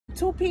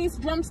2-piece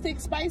drumstick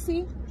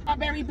spicy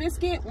strawberry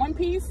biscuit, 1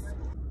 piece.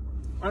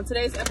 On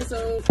today's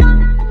episode,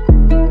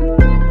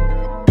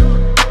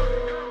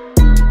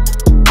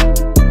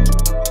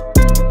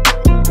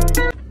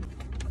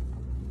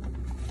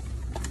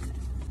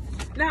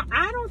 now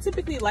I don't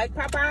typically like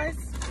Popeyes,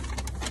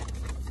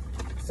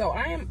 so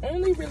I am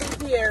only really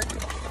here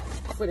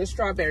for the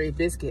strawberry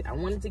biscuit. I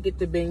wanted to get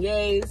the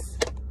beignets.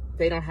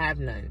 They don't have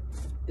none.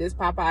 This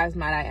Popeyes,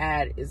 might I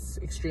add, is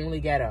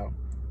extremely ghetto.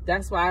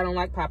 That's why I don't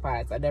like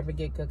Popeyes. I never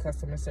get good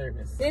customer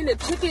service. Then the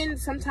chicken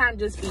sometimes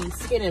just be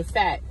skin and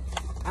fat.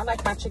 I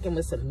like my chicken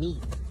with some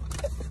meat.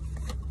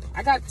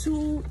 I got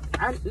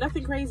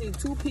nothing crazy,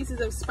 2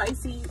 pieces of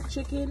spicy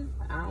chicken.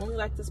 I only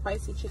like the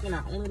spicy chicken.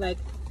 I only like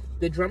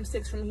the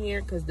drumsticks from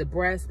here because the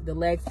breast, the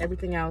legs,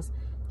 everything else,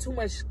 too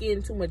much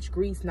skin, too much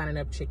grease, not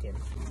enough chicken.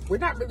 We're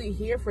not really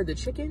here for the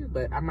chicken,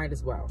 but I might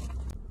as well.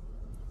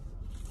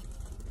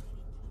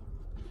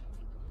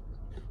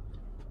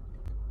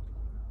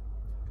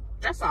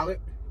 That's solid.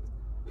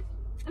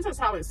 It's a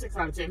solid 6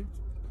 out of 10.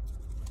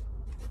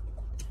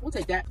 We'll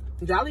take that.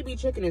 Jollibee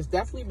chicken is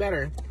definitely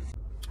better.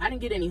 I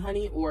didn't get any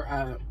honey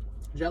or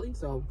jelly,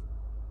 so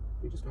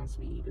we're just gonna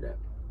sweet it up.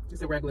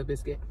 It's a regular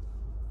biscuit.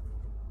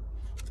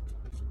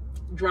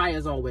 Dry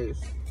as always.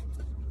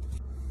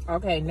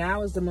 Okay,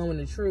 now is the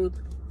moment of truth.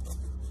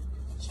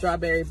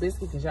 Strawberry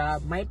biscuit, because y'all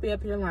might be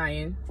up here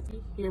lying.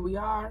 Here we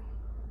are.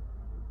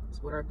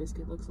 That's what our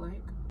biscuit looks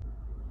like.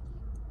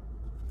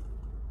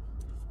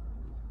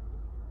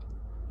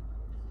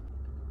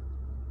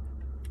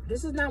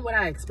 This is not what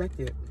I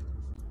expected.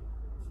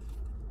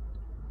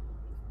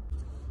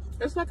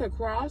 It's like a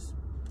cross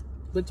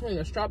between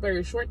a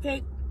strawberry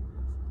shortcake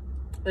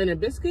and a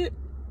biscuit,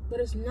 but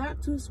it's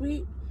not too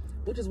sweet,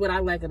 which is what I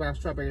like about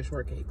strawberry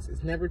shortcakes.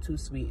 It's never too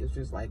sweet. It's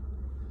just like,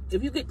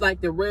 if you get like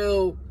the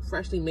real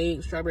freshly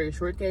made strawberry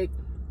shortcake,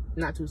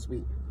 not too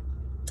sweet.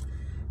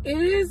 It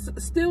is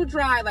still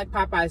dry like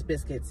Popeyes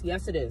biscuits.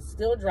 Yes, it is.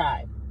 Still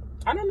dry.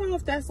 I don't know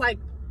if that's like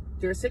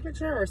their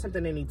signature or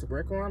something they need to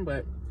work on,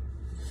 but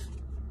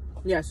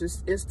yes,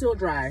 it's still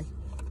dry.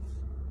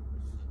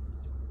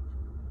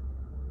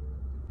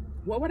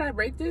 What would I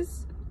rate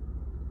this?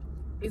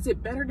 Is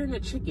it better than the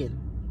chicken?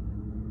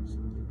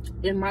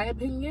 In my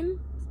opinion,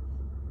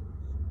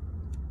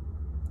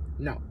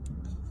 no.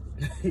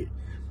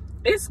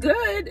 It's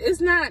good.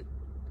 It's not.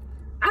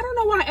 I don't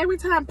know why every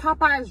time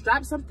Popeyes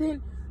drop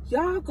something,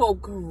 y'all go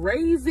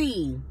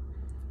crazy.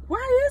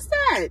 Why is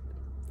that?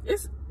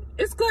 It's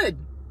good.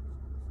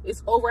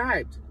 It's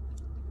overhyped.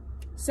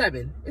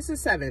 7. It's a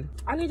 7.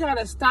 I need y'all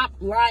to stop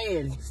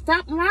lying.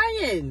 Stop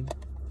lying.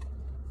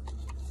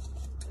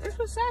 It's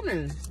a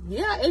 7.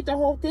 Yeah, I ate the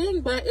whole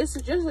thing, but it's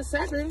just a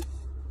 7.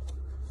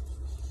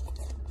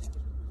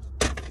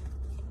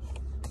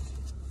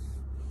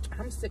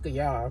 I'm sick of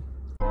y'all.